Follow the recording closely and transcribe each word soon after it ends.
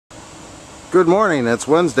Good morning, it's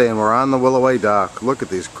Wednesday and we're on the Willoway dock. Look at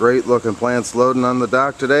these great looking plants loading on the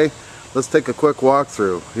dock today. Let's take a quick walk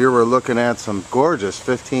through. Here we're looking at some gorgeous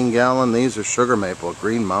 15-gallon, these are sugar maple,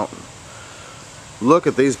 Green Mountain. Look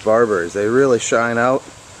at these barberries, they really shine out.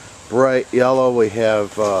 Bright yellow, we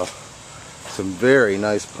have some very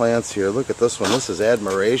nice plants here. Look at this one, this is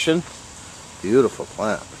Admiration. Beautiful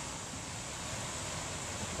plant.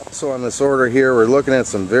 So on this order here we're looking at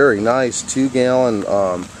some very nice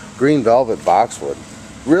 2-gallon green velvet boxwood.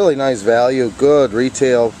 Really nice value, good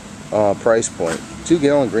retail price point.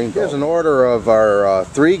 2-gallon green velvet. Here's an order of our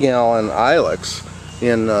 3-gallon ilex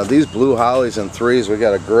in these blue hollies and threes. We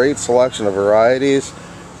got a great selection of varieties.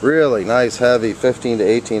 Really nice heavy 15 to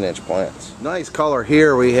 18 inch plants. Nice color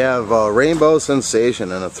here. We have Rainbow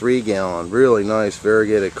Sensation in a 3-gallon. Really nice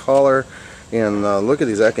variegated color. And look at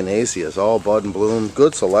these echinaceas, all bud and bloom.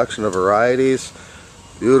 Good selection of varieties.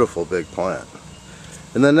 Beautiful big plant.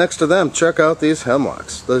 And then next to them, check out these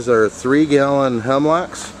hemlocks. Those are 3-gallon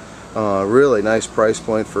hemlocks. Really nice price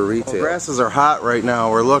point for retail. Well, grasses are hot right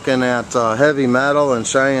now. We're looking at Heavy Metal and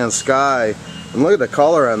Cheyenne Sky. And look at the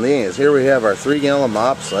color on these. Here we have our 3-gallon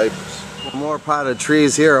mop cypress. More potted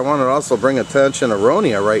trees here. I want to also bring attention,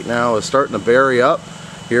 Aronia right now is starting to berry up.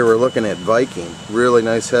 Here we're looking at Viking. Really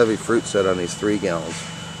nice heavy fruit set on these 3 gallons.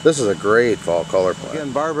 This is a great fall color plant.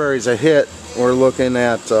 Again, barberry's a hit. We're looking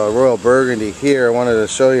at Royal Burgundy here. I wanted to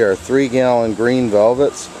show you our 3-gallon green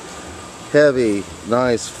velvets. Heavy,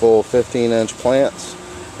 nice, full 15-inch plants.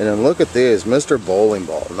 And then look at these, Mr. Bowling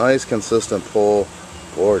Ball. Nice, consistent pull,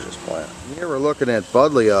 gorgeous plant. Here we're looking at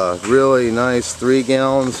Buddleia, really nice 3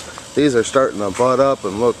 gallons. These are starting to bud up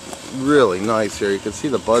and look really nice here. You can see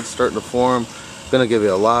the buds starting to form. Going to give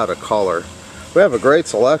you a lot of color. We have a great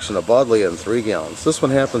selection of Buddleia in 3 gallons. This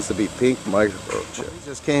one happens to be pink microchip. We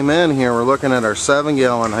just came in here, we're looking at our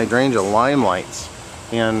 7-gallon hydrangea limelights.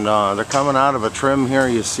 And they're coming out of a trim here.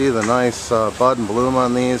 You see the nice bud and bloom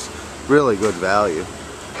on these. Really good value.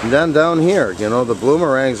 And then down here, you know, the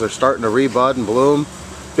bloomerangs are starting to rebud and bloom.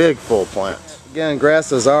 Big full plants. Again,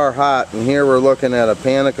 grasses are hot, and here we're looking at a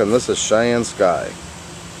panicum. This is Cheyenne Sky.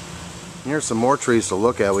 Here's some more trees to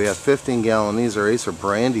look at. We have 15-gallon. These are Acer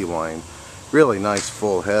Brandywine. Really nice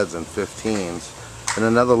full heads and 15s. And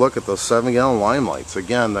another look at those 7-gallon limelights.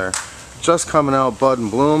 Again, they're just coming out bud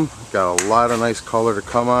and bloom. Got a lot of nice color to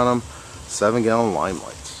come on them. 7-gallon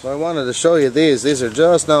limelights. So I wanted to show you these. These are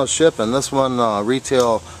just now shipping. This one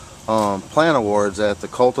retail plant awards at the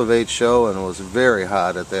Cultivate show, and it was very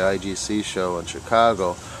hot at the IGC show in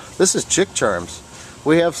Chicago. This is Chick Charms.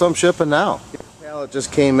 We have some shipping now. The pallet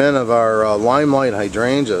just came in of our limelight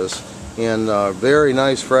hydrangeas. And very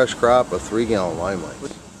nice fresh crop of 3-gallon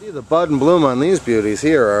limelights. See the bud and bloom on these beauties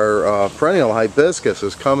here. Our perennial hibiscus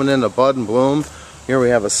is coming into bud and bloom. Here we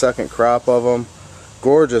have a second crop of them.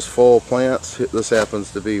 Gorgeous full plants. This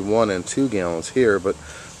happens to be 1 and 2 gallons here, but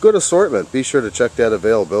good assortment. Be sure to check that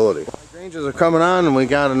availability. Hydrangeas are coming on, and we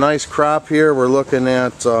got a nice crop here. We're looking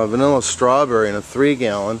at vanilla strawberry in a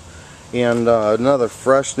 3-gallon, and another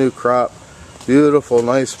fresh new crop. Beautiful,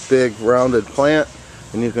 nice big rounded plant.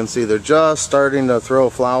 And you can see they're just starting to throw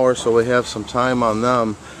flowers, so we have some time on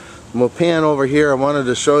them. And we'll pan over here. I wanted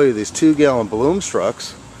to show you these 2-gallon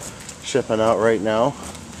Bloomstrucks shipping out right now.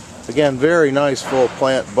 Again, very nice full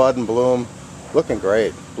plant, bud and bloom. Looking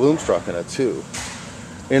great. Bloomstruck in a 2.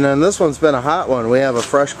 And then this one's been a hot one. We have a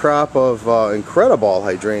fresh crop of Incredible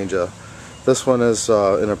hydrangea. This one is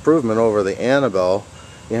an improvement over the Annabelle.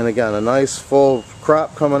 And again, a nice full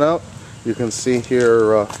crop coming out. You can see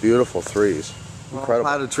here beautiful 3s. Incredible.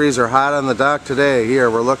 Potted trees are hot on the dock today.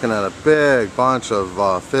 Here we're looking at a big bunch of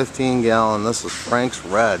 15-gallon. This is Frank's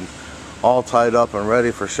Red, all tied up and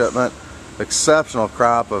ready for shipment. Exceptional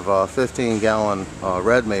crop of 15-gallon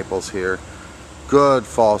red maples here. Good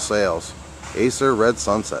fall sales. Acer Red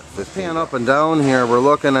Sunset. 15 up and down here. We're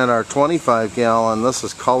looking at our 25-gallon. This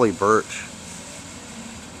is Cully Birch.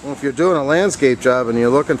 Well, if you're doing a landscape job and you're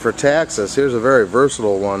looking for Taxus, here's a very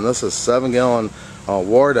versatile one. This is 7-gallon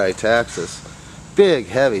Wardeye Taxus. Big,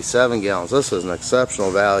 heavy 7 gallons. This is an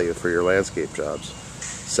exceptional value for your landscape jobs.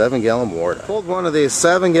 7-gallon Wardeye. Pulled one of these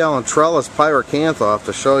 7-gallon trellis pyracantha off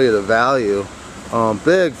to show you the value.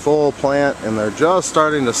 Big, full plant, and they're just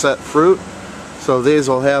starting to set fruit. So these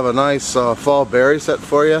will have a nice fall berry set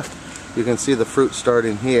for you. You can see the fruit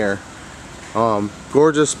starting here.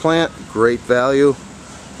 Gorgeous plant, great value.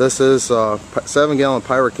 This is 7-gallon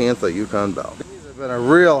pyracantha Yukon Belle. Been a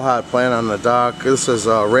real hot plant on the dock. This is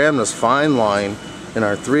Rhamnus Fine Line in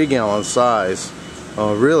our 3-gallon size.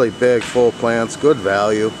 Really big full plants, good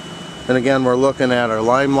value. And again, we're looking at our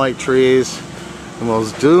limelight trees. And we'll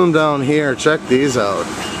zoom down here, check these out.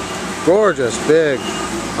 Gorgeous big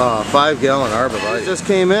 5-gallon arborvitae. Just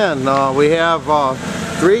came in. We have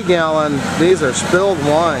 3-gallon. These are spilled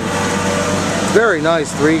wine. Very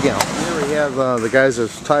nice 3-gallon. Here we have the guys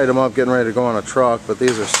have tied them up, getting ready to go on a truck. But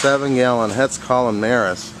these are 7-gallon Hetz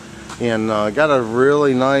columnaris, and got a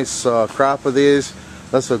really nice crop of these.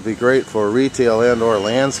 This would be great for retail and/or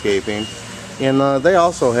landscaping. And they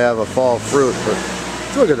also have a fall fruit.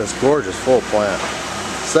 But look at this gorgeous full plant.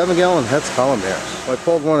 7-gallon Hetz columnaris. I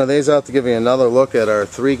pulled one of these out to give you another look at our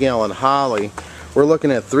 3-gallon holly. We're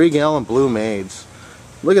looking at 3-gallon blue maids.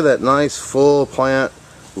 Look at that nice full plant,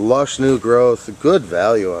 lush new growth. Good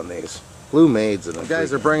value on these blue maids. And the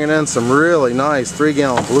guys are bringing in some really nice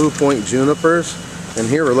 3-gallon blue point junipers. And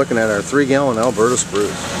here we're looking at our 3-gallon Alberta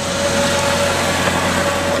spruce.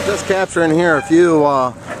 I'm just capturing here a few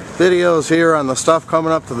videos here on the stuff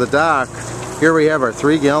coming up to the dock. Here we have our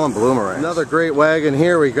 3-gallon bloomerang. Another great wagon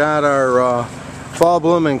here. We got our fall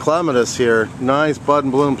blooming clematis here. Nice bud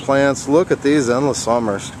and bloom plants. Look at these endless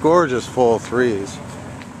summers. Gorgeous full threes.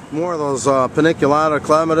 More of those paniculata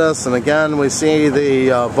clematis, and again we see the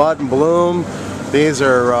bud and bloom. These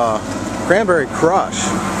are cranberry crush.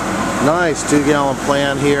 Nice 2-gallon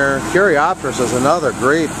plant here. Caryopteris is another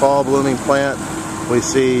great fall blooming plant. We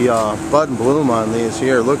see bud and bloom on these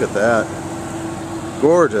here. Look at that.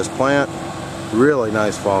 Gorgeous plant. Really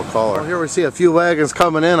nice fall color. Well, here we see a few wagons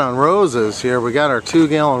coming in on roses here. We got our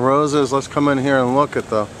 2-gallon roses. Let's come in here and look at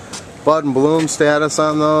the bud and bloom status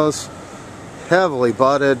on those. Heavily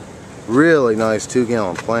budded. Really nice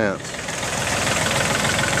 2-gallon plants.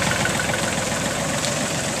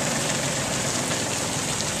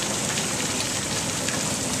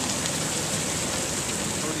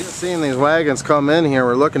 Seeing these wagons come in here,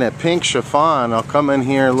 we're looking at pink chiffon. I'll come in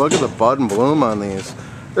here, look at the bud and bloom on these.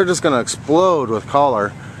 They're just going to explode with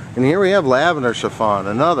color. And here we have lavender chiffon,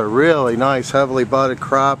 another really nice heavily budded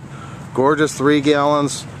crop. Gorgeous 3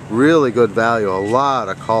 gallons, really good value, a lot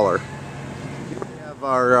of color. Here we have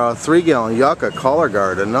our 3-gallon yucca color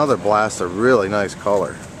guard, another blast of really nice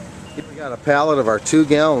color. Here we got a pallet of our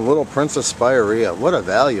 2-gallon Little Princess Spirea. What a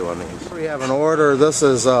value on these. Here we have an order. This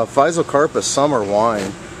is Physocarpus summer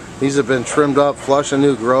wine. These have been trimmed up, flush and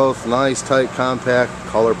new growth, nice, tight, compact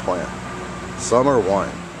color plant. Summer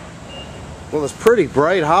wine. Well, this pretty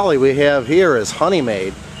bright holly we have here is Honey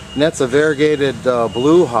Maid, and that's a variegated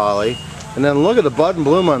blue holly. And then look at the bud and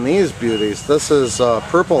bloom on these beauties. This is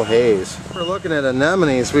Purple Haze. We're looking at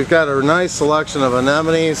anemones. We've got a nice selection of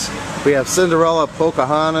anemones. We have Cinderella,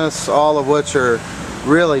 Pocahontas, all of which are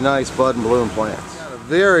really nice bud and bloom plants. Got a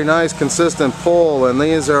very nice consistent pull, and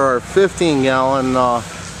these are our 15-gallon.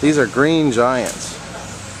 These are green giants.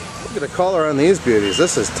 Look at the color on these beauties.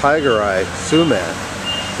 This is Tiger Eye Sumac.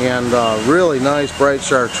 And really nice bright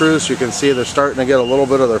chartreuse. You can see they're starting to get a little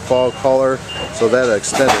bit of their fall color, so that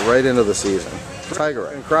extended right into the season. Tiger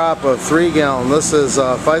Eye. Crop of 3-gallon. This is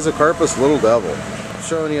Physocarpus Little Devil. I'm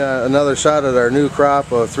showing you another shot at our new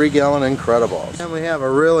crop of 3-gallon Incredibles. And we have a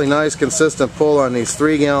really nice consistent pull on these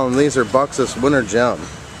 3-gallon. These are Buxus Winter Gem.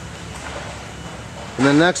 And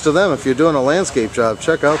then next to them, if you're doing a landscape job,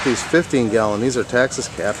 check out these 15-gallon. These are Taxus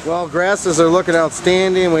Cap. Well, grasses are looking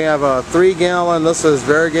outstanding. We have a 3-gallon. This is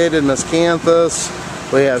variegated Miscanthus.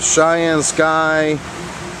 We have Cheyenne Sky.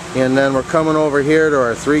 And then we're coming over here to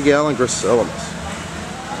our 3-gallon Gracilis.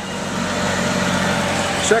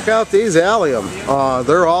 Check out these allium.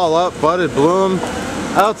 They're all up, budded, bloom.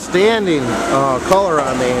 Outstanding color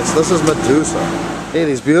on these. This is Medusa. Hey,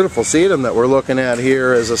 these beautiful sedum that we're looking at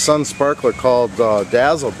here is a sun sparkler called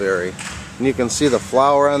Dazzleberry. And you can see the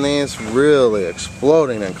flower on these really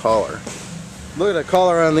exploding in color. Look at the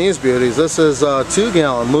color on these beauties. This is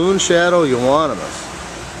 2-gallon Moon Shadow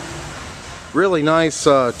Euonymus. Really nice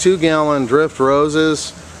 2-gallon drift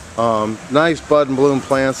roses. Nice bud and bloom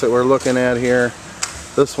plants that we're looking at here.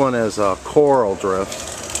 This one is Coral Drift.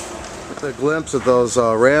 A glimpse at those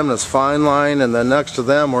Rhamnus Fine Line, and then next to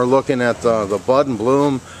them we're looking at the bud and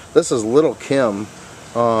bloom. This is Little Kim,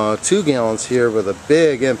 2 gallons here with a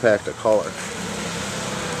big impact of color.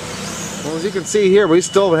 Well, as you can see here, we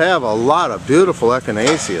still have a lot of beautiful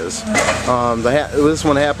echinaceas. This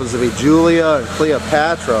one happens to be Julia and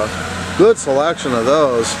Cleopatra. Good selection of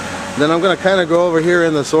those. Then I'm going to kind of go over here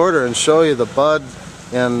in this order and show you the bud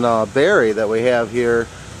and berry that we have here.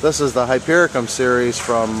 This is the Hypericum series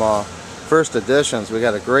from First Editions. We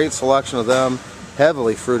got a great selection of them,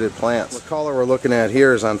 heavily fruited plants. The color we're looking at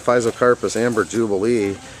here is on Physocarpus Amber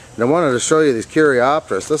Jubilee. And I wanted to show you these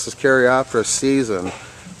Caryopteris. This is Caryopteris season.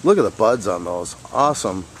 Look at the buds on those.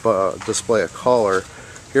 Awesome display of color.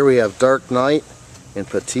 Here we have Dark Night and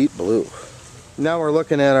Petite Blue. Now we're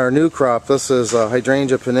looking at our new crop. This is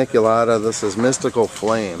Hydrangea paniculata. This is Mystical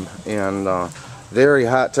Flame. And Very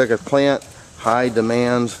hot ticket plant, high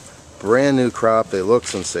demand, brand new crop. They look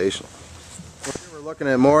sensational. We're looking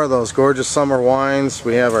at more of those gorgeous summer wines.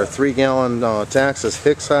 We have our 3-gallon Texas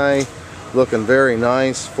Hicks High, looking very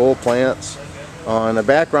nice, full plants. In the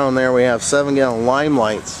background there we have 7-gallon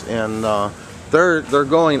Limelights, and they're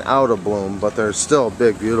going out of bloom, but they're still a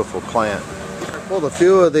big, beautiful plant. I pulled a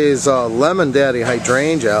few of these Lemon Daddy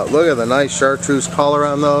hydrangeas out. Look at the nice chartreuse color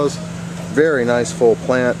on those. Very nice full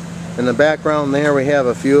plant. In the background there we have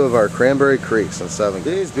a few of our Cranberry Creeks and 7.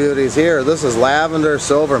 These beauties here, this is Lavender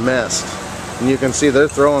Silver Mist, and you can see they're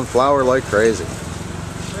throwing flower like crazy.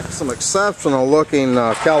 Some exceptional looking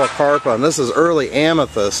Calicarpa, and this is early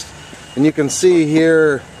Amethyst, and you can see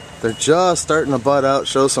here they're just starting to bud out,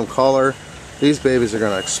 show some color. These babies are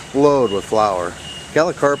going to explode with flower.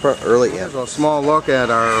 Calicarpa early Amethyst. Here's a small look at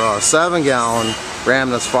our 7-gallon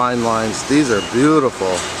Rhamnus Fine Lines. These are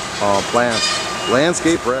beautiful plants.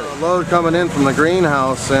 Landscape ready. A load coming in from the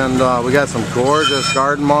greenhouse, and we got some gorgeous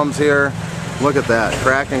garden mums here. Look at that,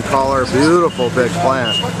 cracking color, beautiful big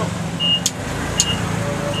plant.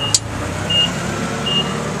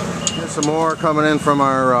 Here's some more coming in from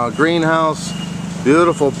our greenhouse.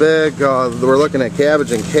 Beautiful big, we're looking at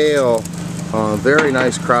cabbage and kale. Very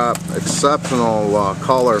nice crop, exceptional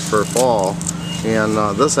color for fall.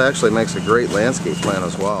 And this actually makes a great landscape plant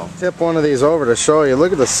as well. Tip one of these over to show you.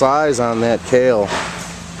 Look at the size on that kale.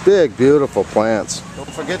 Big, beautiful plants. Don't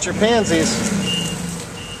forget your pansies.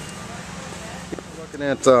 Looking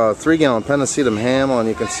at 3-gallon Pennisetum Hamel, and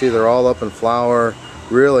you can see they're all up in flower.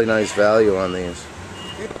 Really nice value on these.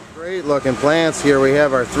 Great looking plants here. We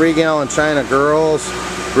have our 3-gallon China Girls.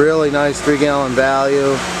 Really nice 3-gallon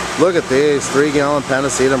value. Look at these 3-gallon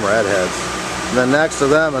Pennisetum Redheads. And then next to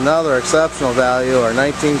them, another exceptional value, our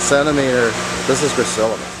 19 centimeter, this is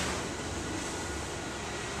Gracillus.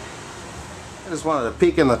 I just wanted to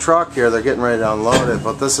peek in the truck here. They're getting ready to unload it,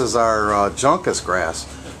 but this is our Juncus grass.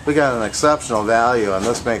 We got an exceptional value, and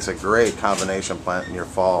this makes a great combination plant in your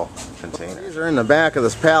fall container. These are in the back of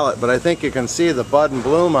this pallet, but I think you can see the bud and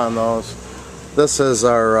bloom on those. This is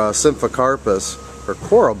our Symphocarpus, or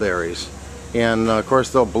coral berries. And of course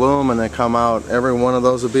they'll bloom and they come out. Every one of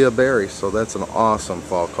those will be a berry, so that's an awesome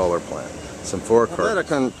fall color plant. Symphocarpus. Well, that'll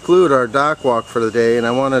conclude our dock walk for the day, and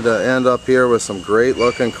I wanted to end up here with some great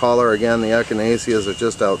looking color. Again, the echinaceas are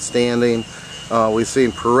just outstanding. We've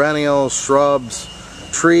seen perennials, shrubs,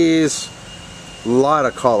 trees, a lot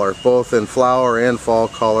of color, both in flower and fall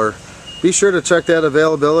color. Be sure to check that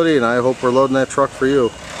availability, and I hope we're loading that truck for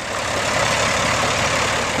you.